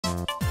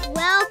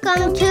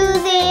Welcome to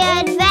the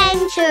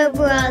Adventure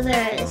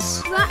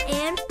Brothers. Cobra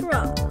and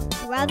Frog.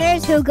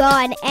 Brothers who go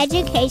on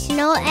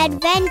educational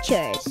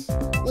adventures.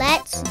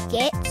 Let's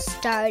get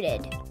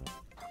started.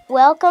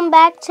 Welcome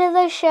back to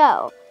the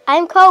show.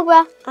 I'm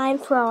Cobra. I'm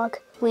Frog.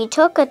 We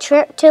took a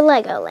trip to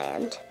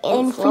Legoland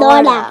in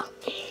Florida.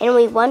 And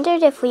we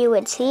wondered if we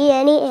would see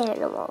any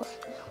animals.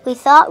 We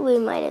thought we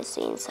might have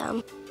seen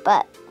some,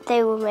 but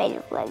they were made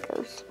of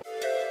Legos.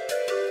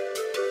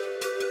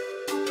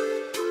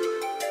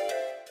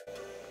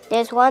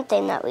 There's one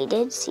thing that we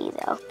did see,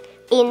 though,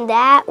 and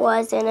that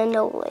was an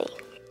anole.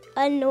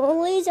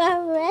 Anoles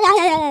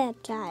are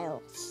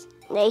reptiles.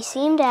 They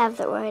seemed to have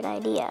the right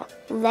idea.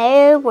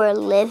 They were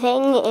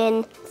living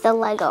in the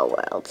Lego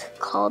world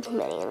called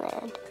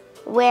Miniland,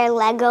 where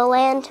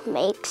Legoland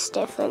makes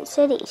different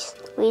cities.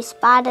 We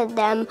spotted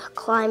them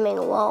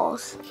climbing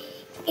walls.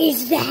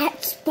 Is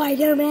that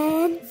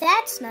Spider-Man?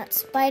 That's not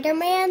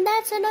Spider-Man,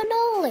 that's an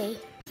anole.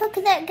 Look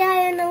at that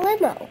guy in the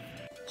limo.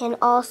 And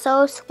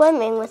also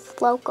swimming with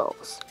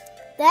locals.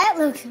 That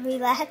looks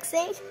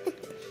relaxing.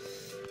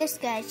 This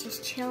guy's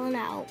just chilling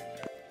out.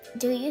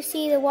 Do you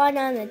see the one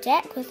on the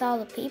deck with all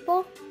the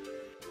people?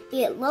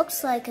 It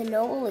looks like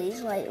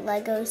anoles, like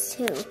Legos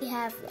too. We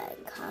have that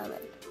in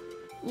common.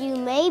 You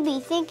may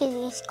be thinking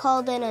he's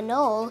called an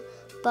anole,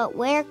 but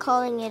we're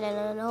calling it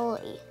an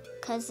anole,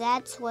 because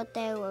that's what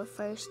they were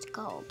first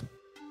called.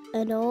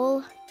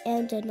 Anole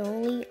and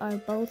anole are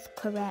both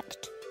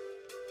correct.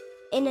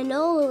 An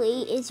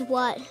anole is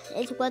what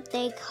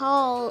they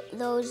call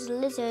those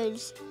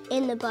lizards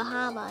in the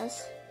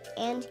Bahamas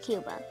and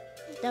Cuba.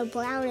 The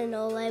brown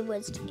anole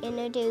was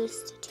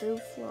introduced to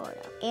Florida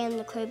and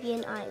the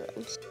Caribbean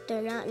islands.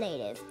 They're not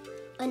native.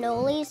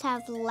 Anoles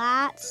have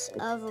lots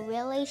of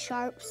really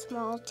sharp,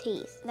 small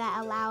teeth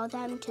that allow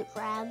them to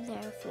grab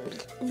their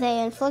food.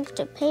 They inflict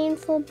a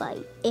painful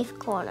bite if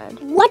cornered.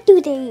 What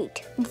do they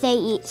eat? They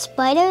eat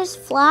spiders,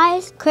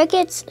 flies,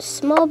 crickets,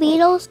 small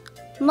beetles,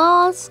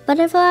 moths,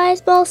 butterflies,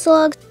 small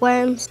slugs,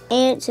 worms,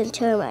 ants, and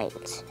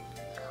termites.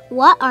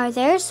 What are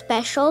their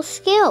special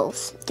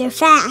skills? They're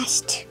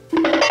fast.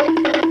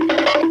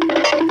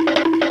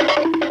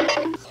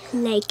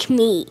 Like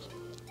me.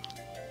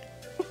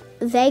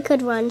 They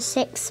could run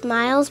 6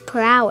 miles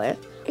per hour,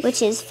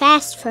 which is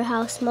fast for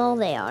how small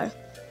they are.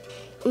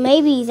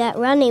 Maybe that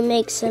running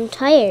makes them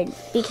tired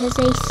because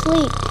they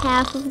sleep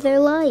half of their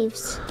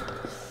lives.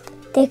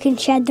 They can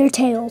shed their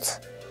tails.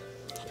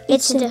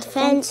 It's a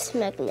defense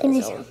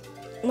mechanism.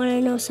 Want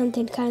to know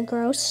something kind of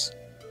gross?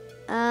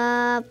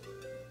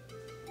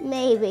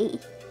 Maybe.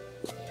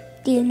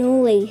 The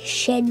anole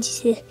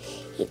sheds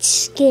its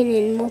skin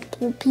in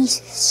multiple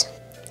pieces.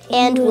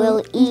 And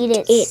will eat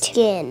its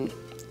skin.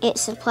 It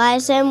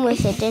supplies them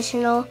with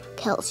additional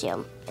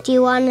calcium. Do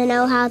you want to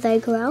know how they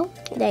grow?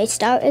 They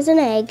start as an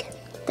egg.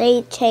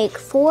 They take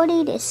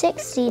 40 to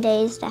 60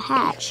 days to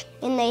hatch,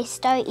 and they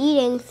start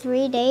eating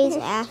 3 days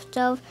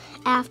after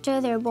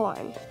they're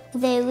born.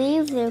 They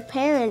leave their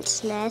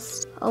parents'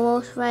 nest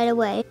almost right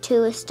away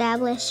to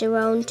establish their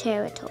own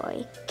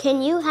territory.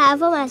 Can you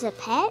have them as a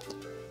pet?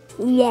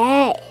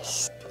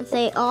 Yes.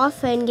 They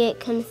often get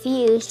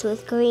confused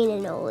with green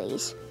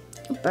anoles.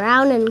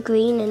 Brown and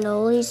green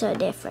anoles are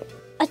different.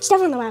 It's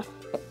different around.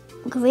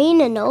 Green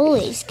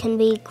anoles can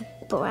be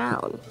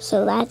brown,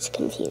 so that's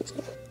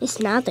confusing. It's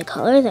not the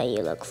color that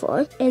you look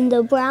for. And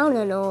the brown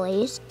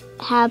anoles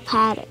have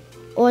pattern,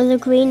 or the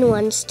green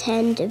ones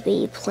tend to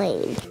be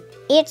plain.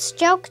 It's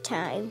joke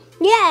time.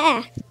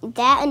 Yeah.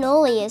 That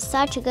anole is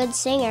such a good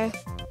singer.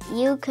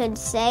 You could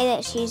say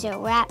that she's a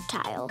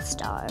reptile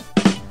star.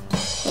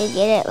 They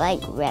get it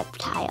like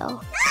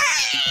reptile.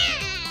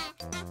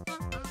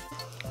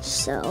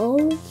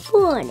 So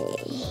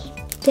funny.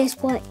 Guess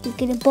what? You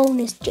get a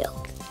bonus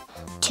joke.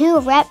 2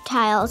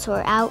 reptiles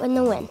were out in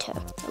the winter,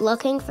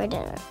 looking for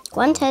dinner.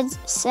 One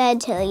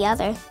said to the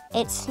other,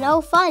 "It's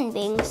no fun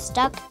being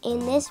stuck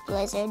in this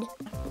blizzard."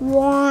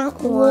 Wah,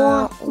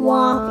 wah,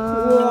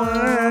 wah,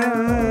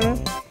 wah.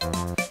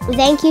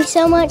 Thank you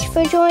so much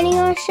for joining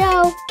our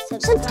show.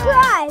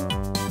 Subscribe.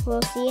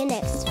 We'll see you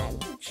next time.